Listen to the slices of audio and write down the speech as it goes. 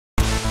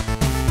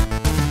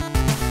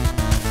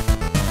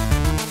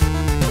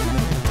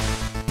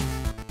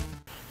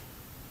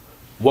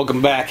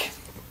Welcome back.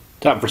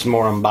 Time for some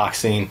more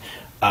unboxing.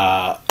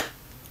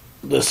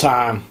 This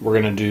time we're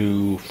going to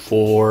do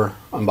 4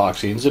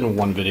 unboxings in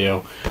one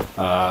video.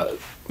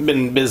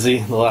 Been busy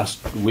the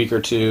last week or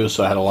two,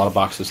 so I had a lot of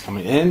boxes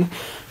coming in,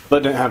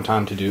 but didn't have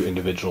time to do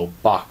individual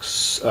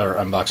box or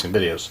unboxing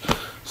videos.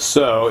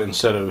 So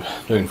instead of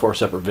doing 4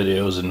 separate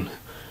videos and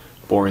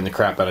boring the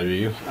crap out of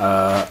you,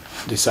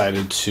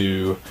 decided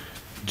to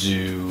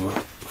do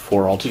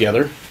 4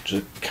 altogether.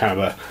 Just kind of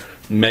a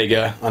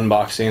mega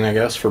unboxing, I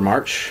guess, for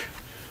March.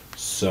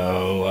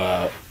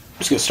 So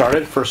let's get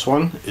started. First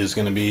one is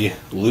going to be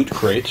Loot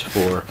Crate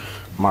for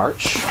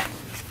March.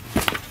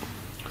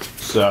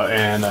 So,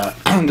 and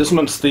this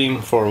month's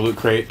theme for Loot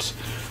Crate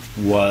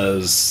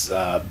was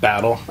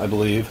battle, I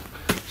believe.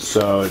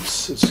 So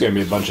it's going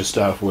to be a bunch of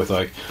stuff with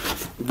like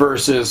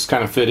versus,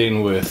 kind of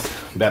fitting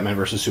with Batman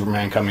vs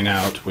Superman coming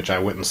out, which I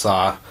went and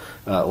saw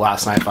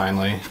last night.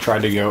 Finally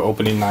tried to go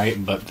opening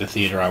night, but the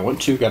theater I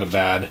went to got a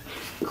bad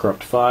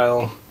corrupt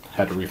file.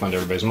 Had to refund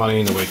everybody's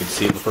money. Nobody could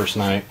see it the first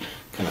night.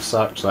 Kind of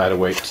sucked, so I had to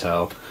wait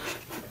till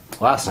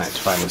last night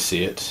to finally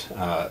see it.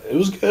 It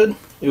was good.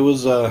 It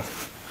was, I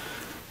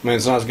mean,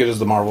 it's not as good as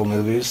the Marvel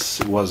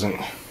movies. It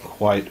wasn't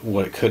quite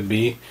what it could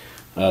be.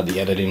 The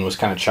editing was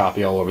kind of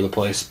choppy all over the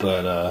place,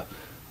 but I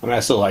mean,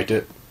 I still liked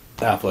it.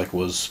 Affleck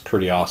was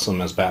pretty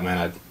awesome as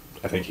Batman.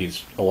 I think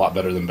he's a lot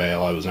better than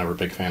Bale. I was never a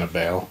big fan of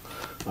Bale.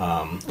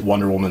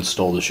 Wonder Woman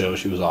stole the show.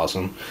 She was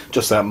awesome.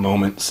 Just that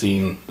moment,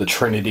 seeing the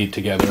Trinity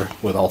together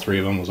with all 3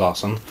 of them was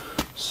awesome.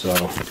 So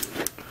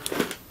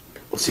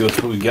let's see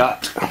what we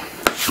got.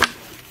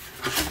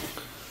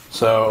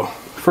 So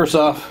first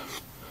off,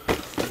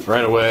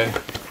 right away,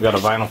 we got a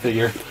vinyl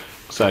figure.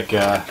 Looks like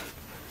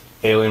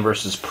Alien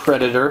vs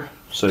Predator.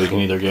 So you can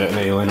either get an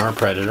alien or a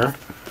predator.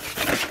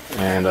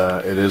 And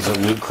it is a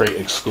Loot Crate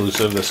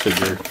exclusive. This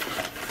figure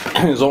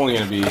is only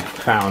going to be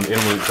found in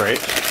Loot Crate.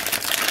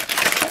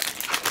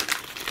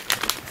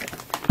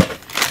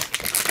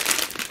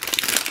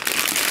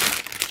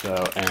 So,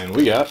 and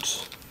we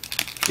got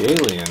the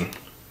alien.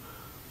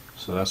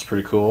 So that's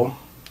pretty cool.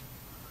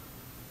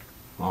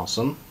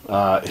 Awesome.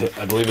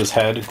 I believe his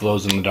head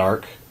glows in the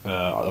dark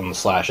on the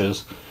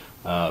slashes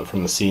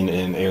from the scene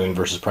in Alien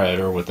vs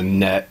Predator with the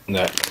net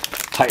that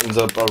tightens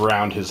up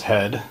around his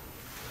head.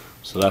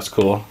 So that's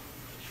cool.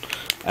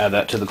 Add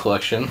that to the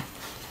collection.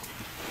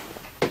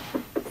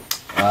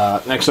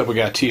 Next up we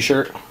got a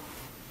t-shirt.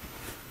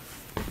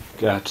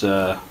 Got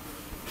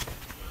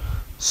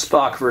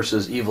Spock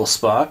versus Evil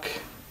Spock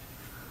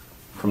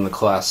from the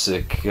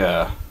classic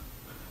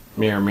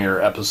Mirror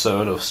Mirror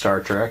episode of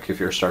Star Trek. If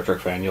you're a Star Trek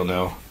fan, you'll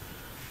know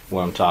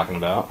what I'm talking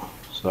about.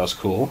 So that's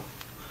cool.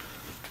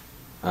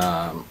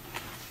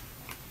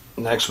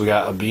 Next we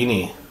got a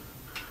beanie.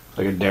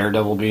 Like a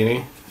Daredevil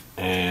beanie.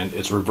 And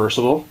it's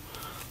reversible.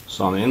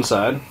 So on the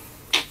inside,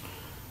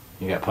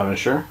 you got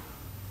Punisher.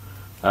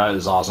 That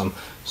is awesome.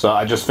 So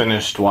I just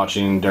finished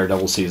watching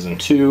Daredevil Season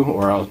 2,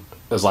 or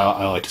as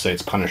I like to say,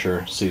 it's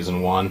Punisher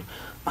Season 1.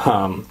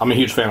 I'm a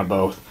huge fan of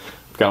both.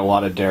 I've got a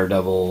lot of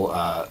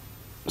Daredevil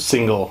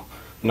single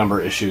number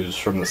issues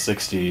from the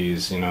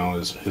 60s, you know,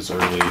 his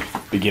early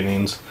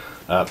beginnings.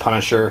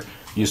 Punisher,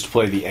 used to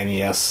play the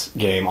NES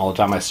game all the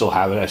time. I still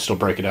have it. I still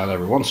break it out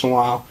every once in a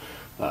while.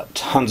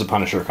 Tons of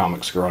Punisher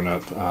comics growing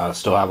up.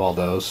 Still have all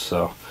those,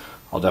 so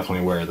I'll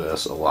definitely wear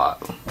this a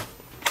lot.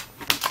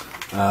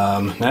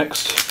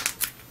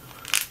 Next,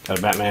 got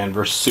a Batman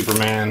vs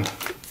Superman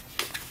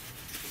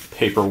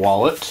paper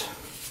wallet.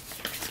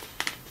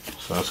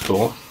 So that's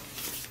cool.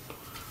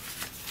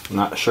 I'm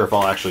not sure if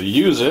I'll actually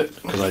use it,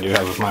 because I do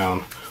have my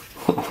own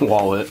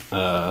wallet.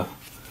 But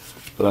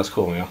that's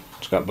cool, yeah.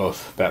 It's got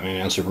both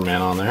Batman and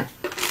Superman on there.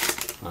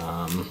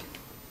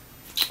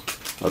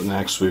 Up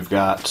next, we've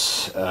got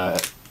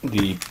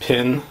the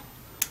pin,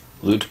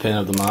 Loot Pin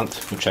of the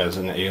Month, which has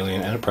an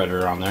alien and a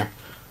predator on there.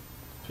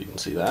 If you can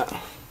see that.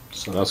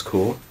 So that's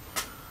cool.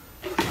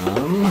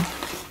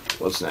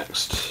 What's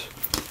next?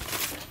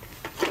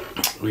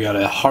 We got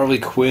a Harley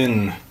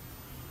Quinn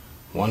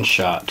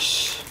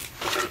one-shot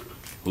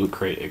Loot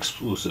Crate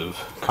exclusive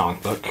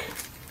comic book.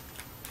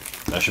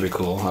 That should be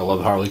cool. I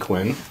love Harley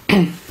Quinn.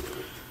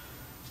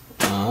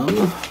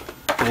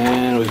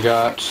 And we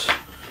got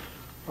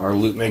our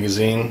Loot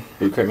magazine,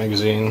 Loot Crate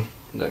magazine,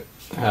 that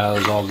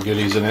has all the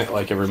goodies in it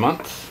like every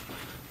month.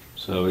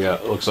 So we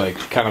got, looks like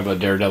kind of a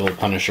Daredevil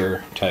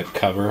Punisher type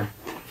cover.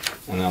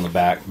 And then on the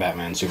back,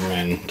 Batman,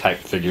 Superman type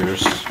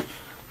figures.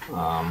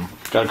 Got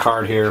a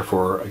card here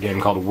for a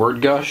game called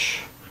Word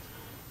Gush.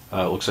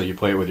 It looks like you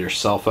play it with your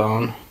cell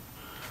phone.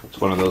 It's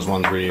one of those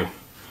ones where you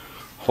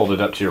hold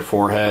it up to your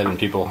forehead and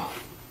people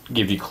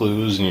give you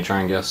clues and you try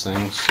and guess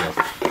things. So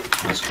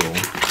that's cool.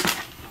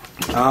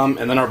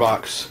 And then our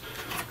box.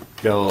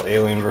 Got a little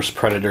Alien vs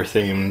Predator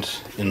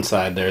themed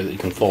inside there that you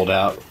can fold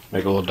out,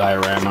 make a little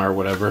diorama or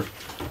whatever.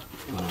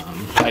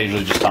 I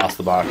usually just toss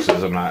the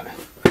boxes. I'm not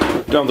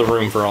don't have the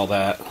room for all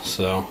that.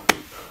 So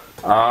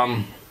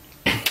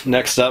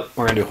next up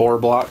we're gonna do Horror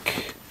Block.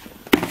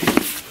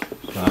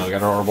 So We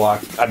got our horror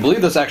block. I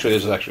believe this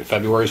is actually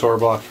February's horror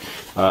block.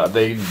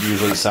 They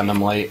usually send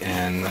them late,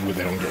 and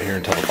they don't get here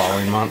until the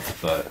following month.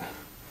 But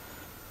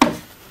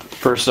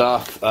first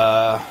off,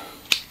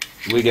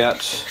 we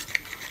got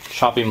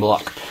shopping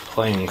block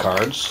playing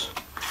cards.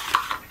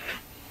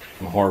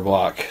 Some horror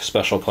block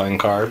special playing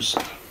cards.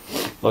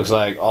 Looks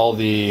like all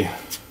the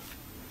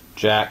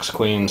jacks,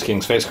 queens,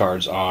 kings face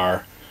cards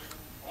are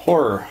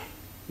horror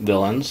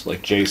villains,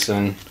 like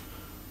Jason,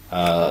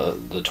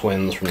 the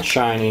twins from The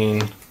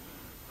Shining,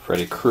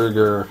 Freddy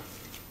Krueger,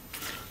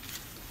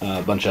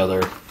 a bunch of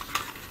other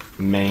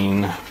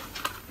main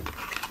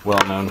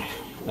well-known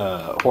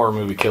horror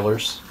movie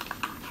killers.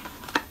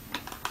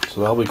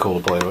 So that'll be cool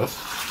to play with.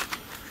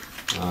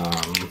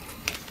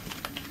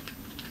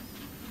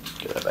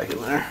 Get that back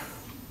in there.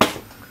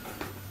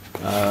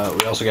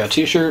 We also got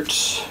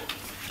t-shirts,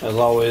 as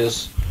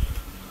always.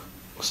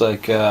 Looks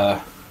like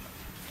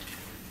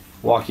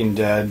Walking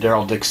Dead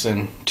Daryl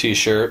Dixon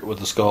t-shirt with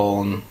the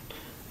skull, and I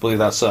believe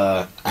that's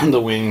the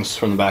wings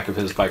from the back of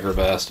his biker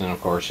vest, and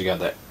of course you got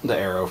the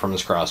arrow from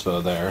his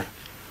crossbow there.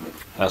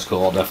 That's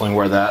cool. I'll definitely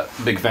wear that.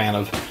 Big fan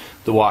of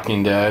The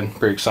Walking Dead.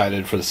 Pretty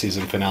excited for the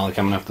season finale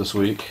coming up this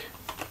week.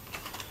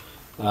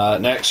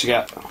 Next you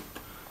got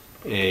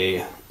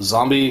a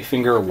zombie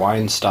finger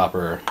wine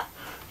stopper.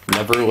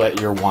 Never let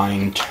your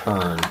wine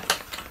turn.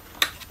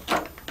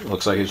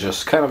 Looks like it's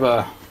just kind of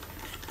a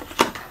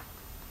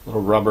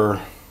little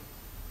rubber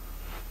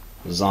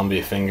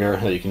zombie finger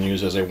that you can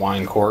use as a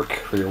wine cork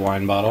for your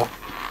wine bottle.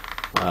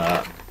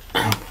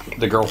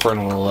 The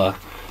girlfriend will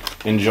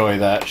enjoy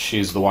that.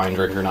 She's the wine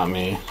drinker, not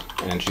me,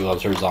 and she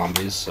loves her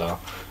zombies, so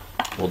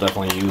we'll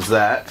definitely use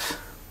that.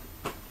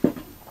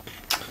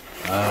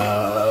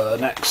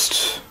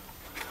 Next,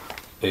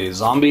 a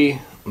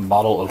zombie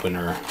bottle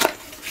opener.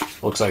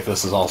 Looks like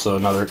this is also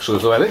another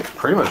exclusive. I think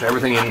pretty much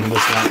everything in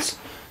this month's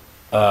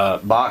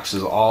box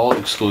is all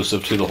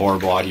exclusive to the horror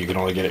block. You can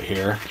only get it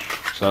here,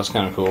 so that's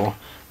kind of cool.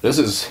 This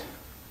is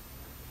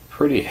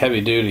pretty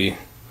heavy duty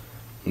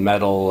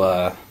metal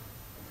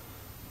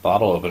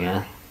bottle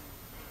opener.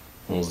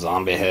 Little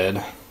zombie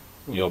head.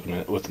 You open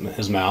it with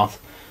his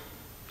mouth.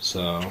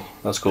 So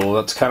that's cool.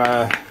 That's kind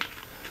of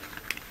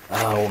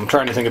I'm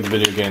trying to think of the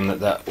video game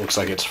that looks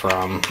like it's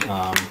from,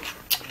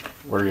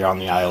 where you're on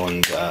the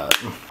island,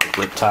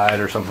 Riptide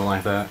or something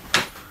like that.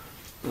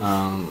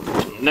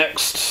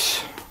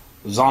 Next,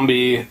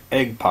 zombie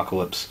egg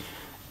apocalypse,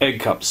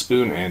 egg cup,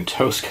 spoon, and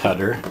toast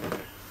cutter.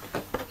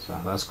 So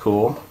that's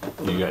cool.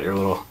 You got your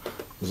little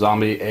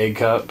zombie egg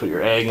cup. Put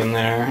your egg in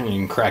there, and you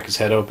can crack his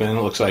head open.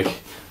 It looks like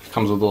it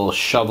comes with a little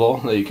shovel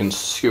that you can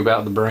scoop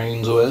out the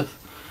brains with.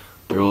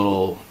 Your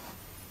little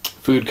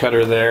food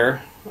cutter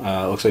there.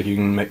 Looks like you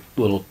can make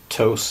little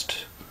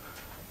toast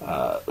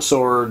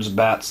swords,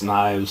 bats,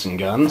 knives, and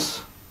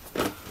guns.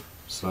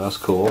 So that's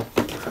cool.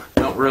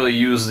 Don't really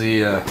use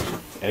the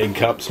egg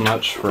cups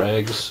much for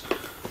eggs,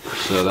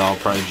 so that'll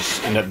probably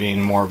just end up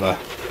being more of a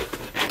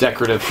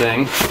decorative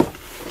thing.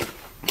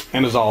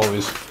 And as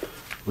always,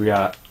 we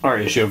got our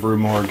issue of Rue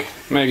Morgue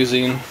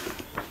magazine.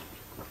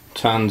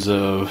 Tons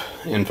of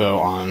info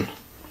on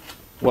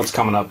what's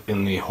coming up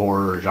in the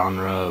horror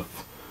genre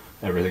of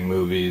everything: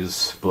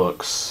 movies,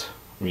 books,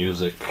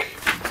 music,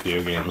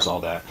 video games, all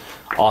that.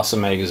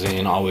 Awesome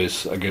magazine,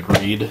 always a good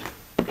read.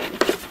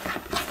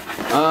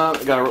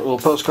 Got our little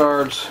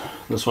postcards.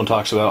 This one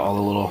talks about all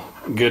the little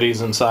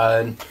goodies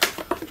inside.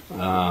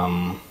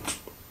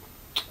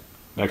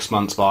 Next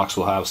month's box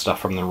will have stuff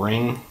from The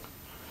Ring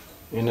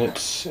in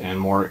it and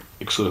more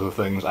exclusive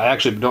things. I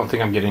actually don't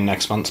think I'm getting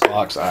next month's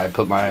box. I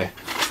put my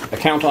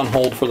account on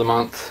hold for the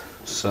month,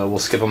 so we'll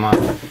skip a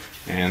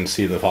month and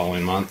see the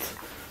following month.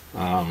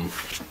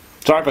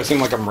 Sorry if I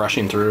seem like I'm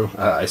rushing through.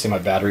 I see my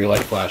battery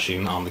light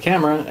flashing on the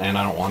camera, and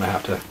I don't want to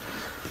have to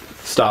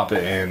stop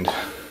it and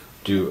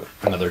do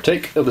another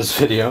take of this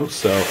video,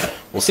 so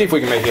we'll see if we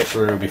can make it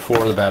through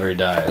before the battery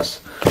dies.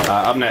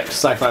 Up next,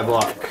 sci-fi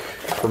block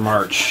for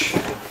March.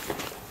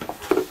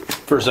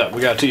 First up,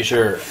 we got a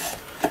t-shirt.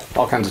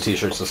 All kinds of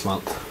t-shirts this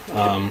month.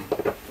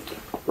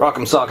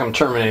 Rock'em Sock'em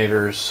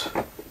Terminators.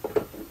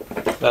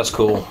 That's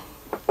cool.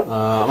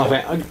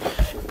 I'm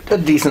a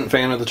decent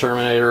fan of the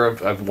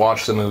Terminator. I've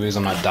watched the movies.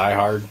 I'm not a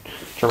die-hard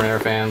Terminator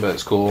fan, but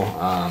it's cool.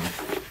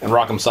 And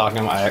Rock'em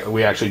Sock'em,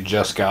 we actually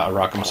just got a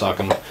Rock'em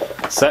Sock'em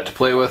set to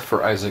play with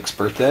for Isaac's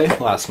birthday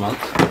last month.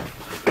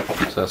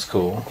 So that's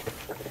cool.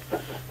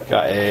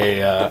 Got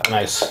a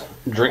nice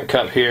drink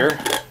cup here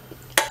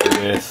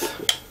with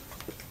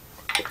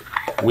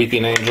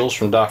Weeping Angels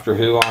from Doctor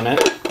Who on it.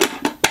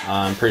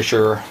 I'm pretty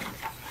sure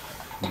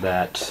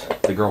that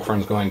the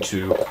girlfriend's going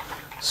to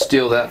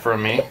steal that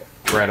from me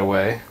right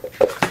away.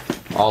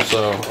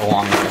 Also,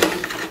 along with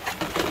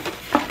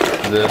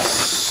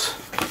this,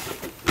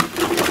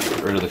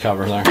 get rid of the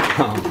cover there,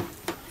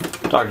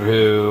 Doctor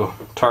Who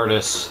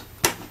TARDIS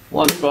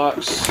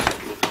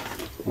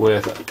lunchbox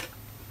with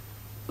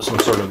some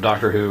sort of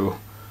Doctor Who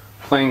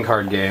playing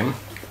card game.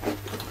 I'll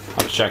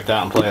have to check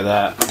that and play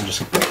that. I'm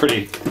just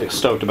pretty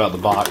stoked about the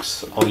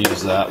box. I'll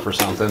use that for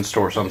something,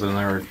 store something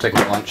there, take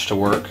my lunch to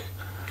work.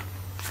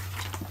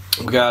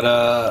 We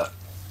got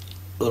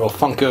little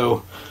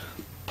Funko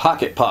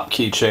Pocket Pop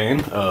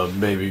keychain of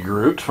Baby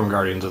Groot from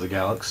Guardians of the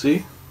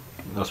Galaxy.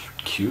 That's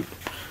cute.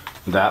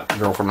 That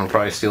girlfriend will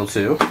probably steal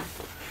too.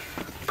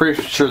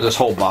 Pretty sure this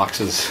whole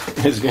box is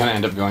going to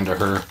end up going to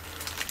her,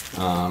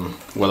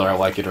 whether I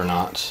like it or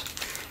not.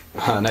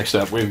 Next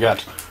up, we've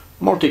got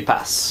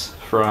Multipass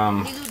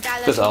from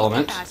Fifth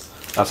Element.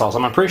 That's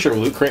awesome. I'm pretty sure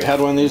Loot Crate had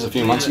one of these a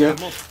few months ago,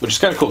 which is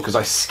kind of cool because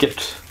I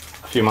skipped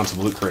a few months of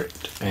Loot Crate,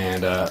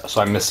 and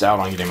so I missed out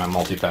on getting my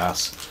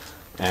Multipass.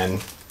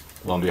 And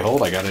lo and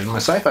behold, I got it in my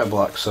sci-fi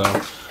block, so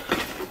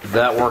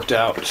that worked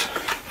out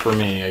for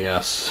me, I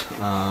guess.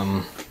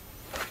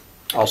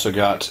 Also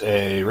got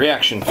a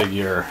reaction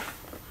figure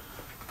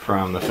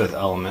from the Fifth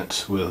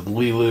Element with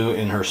Lilu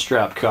in her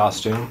strap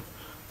costume.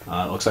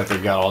 It looks like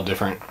they've got all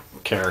different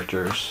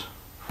characters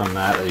from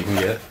that you can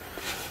get.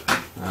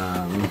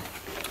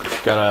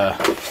 Got a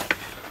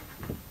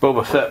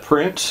Boba Fett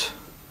print,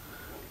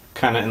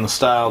 kind of in the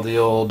style of the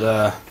old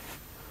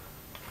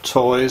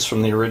toys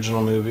from the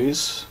original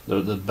movies,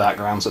 the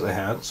backgrounds that they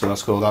had, so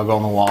that's cool. That'll go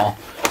on the wall.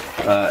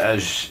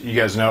 As you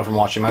guys know from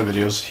watching my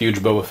videos, huge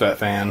Boba Fett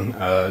fan.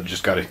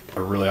 Just got a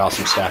really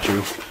awesome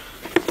statue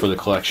for the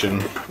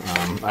collection.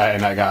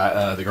 I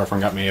got the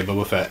girlfriend got me a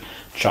Boba Fett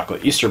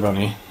chocolate Easter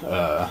bunny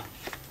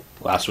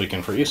last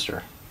weekend for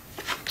Easter.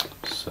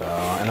 So,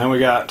 and then we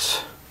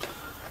got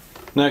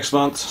next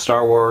month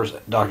Star Wars,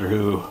 Doctor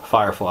Who,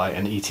 Firefly,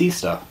 and ET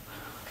stuff.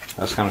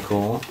 That's kind of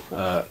cool.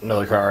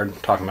 Another card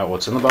talking about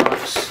what's in the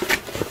box.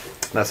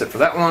 That's it for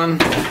that one.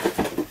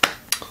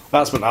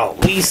 Last but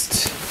not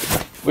least,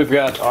 we've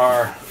got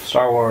our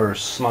Star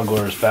Wars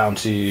Smugglers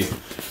Bounty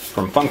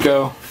from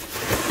Funko.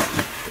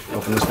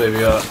 Open this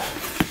baby up.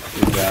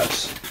 We've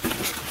got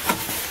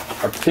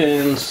our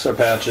pins, our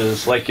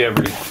patches, like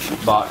every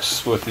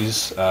box with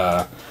these.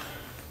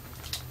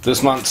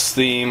 This month's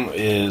theme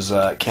is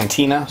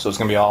Cantina, so it's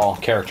going to be all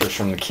characters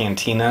from the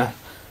Cantina.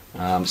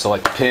 So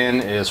like the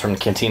pin is from the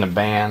Cantina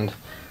band.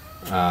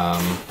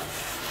 And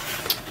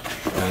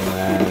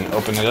then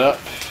open it up.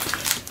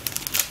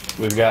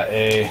 We've got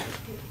a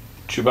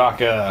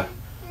Chewbacca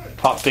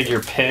pop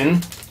figure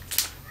pin.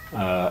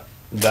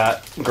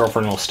 That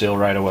girlfriend will steal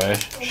right away.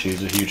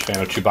 She's a huge fan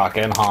of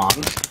Chewbacca and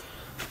Han.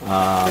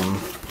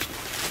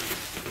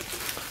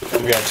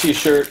 We've got a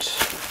t-shirt.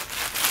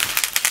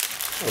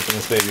 Open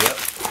this baby up.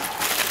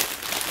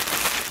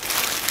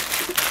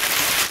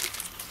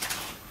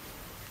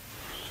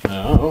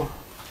 So,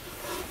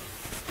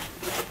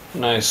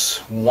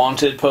 nice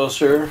wanted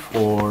poster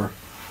for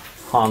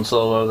Han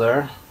Solo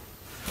there.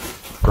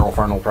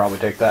 Girlfriend will probably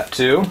take that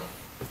too.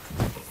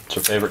 It's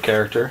her favorite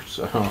character,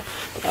 so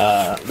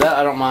that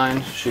I don't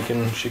mind. She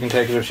can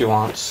take it if she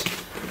wants.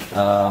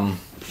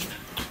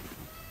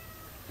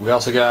 We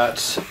also got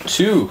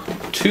two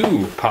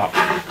pop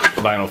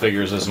vinyl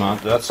figures this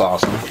month. That's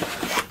awesome.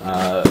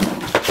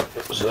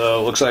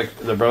 So it looks like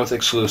they're both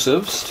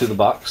exclusives to the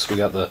box. We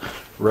got the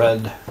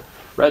red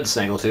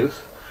Snaggletooth,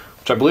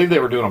 which I believe they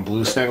were doing a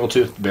blue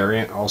Snaggletooth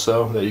variant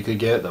also that you could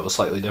get that was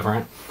slightly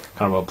different.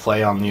 Kind of a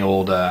play on the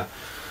old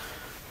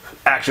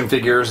action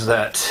figures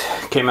that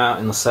came out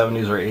in the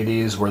 70s or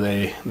 80s where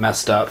they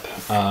messed up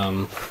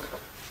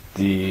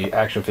the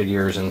action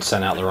figures and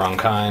sent out the wrong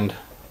kind,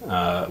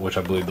 which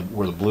I believe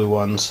were the blue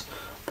ones,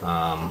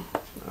 and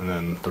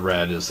then the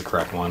red is the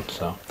correct one,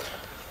 so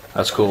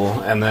that's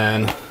cool. And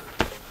then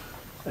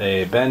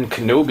a Ben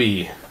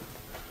Kenobi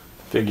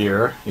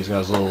figure. He's got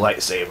his little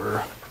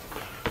lightsaber,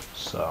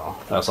 so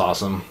that's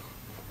awesome.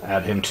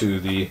 Add him to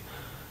the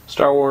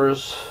Star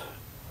Wars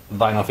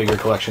vinyl figure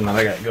collection that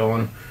I got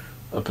going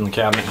up in the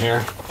cabinet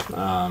here.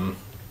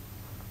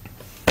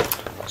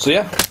 So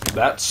yeah,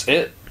 that's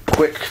it.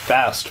 Quick,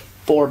 fast,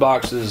 4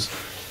 boxes,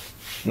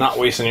 not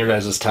wasting your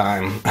guys'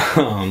 time.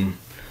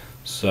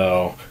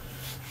 So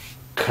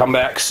come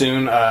back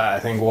soon. I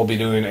think we'll be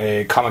doing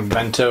a Comic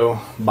Bento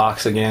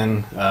box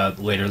again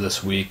later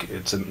this week.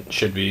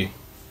 Should be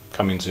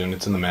coming soon.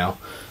 It's in the mail.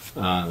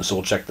 So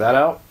we'll check that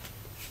out.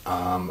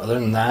 Other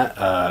than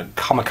that,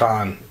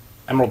 Comic-Con,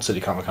 Emerald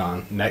City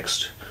Comic-Con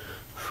next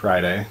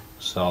Friday.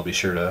 So I'll be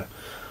sure to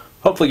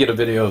hopefully get a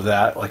video of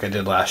that like I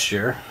did last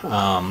year.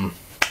 And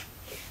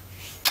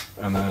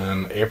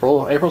then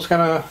April's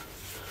kind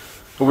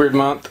of a weird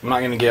month. I'm not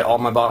going to get all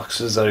my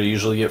boxes that I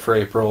usually get for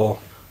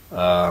April.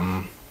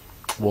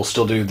 We'll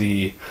still do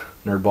the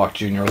Nerd Block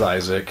Junior with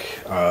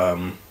Isaac.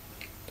 I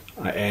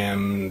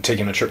am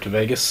taking a trip to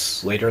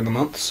Vegas later in the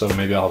month, so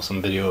maybe I'll have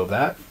some video of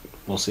that.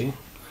 We'll see.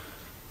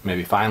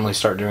 Maybe finally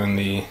start doing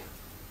the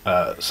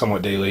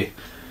somewhat daily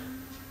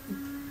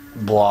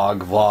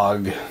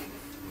vlog,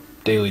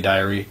 daily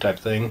diary type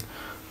thing.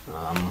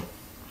 Other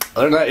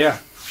than that, yeah.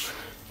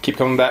 Keep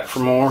coming back for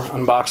more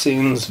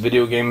unboxings,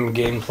 video game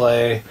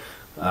gameplay.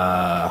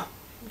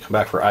 Come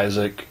back for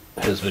Isaac.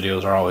 His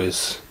videos are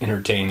always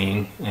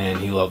entertaining, and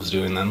he loves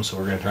doing them, so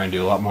we're going to try and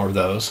do a lot more of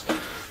those.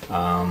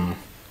 And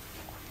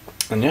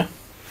yeah,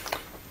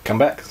 come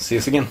back. See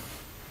us again.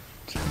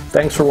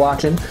 Thanks for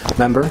watching.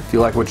 Remember, if you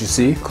like what you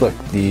see, click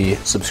the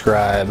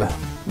subscribe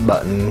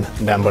button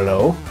down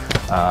below.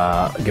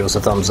 Give us a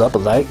thumbs up, a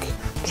like.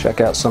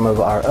 check out some of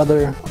our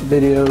other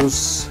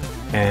videos,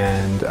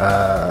 and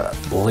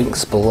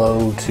links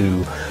below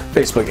to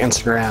Facebook,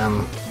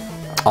 Instagram,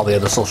 all the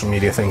other social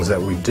media things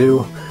that we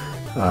do.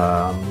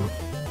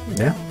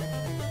 Yeah,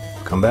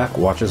 come back,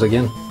 watch us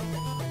again.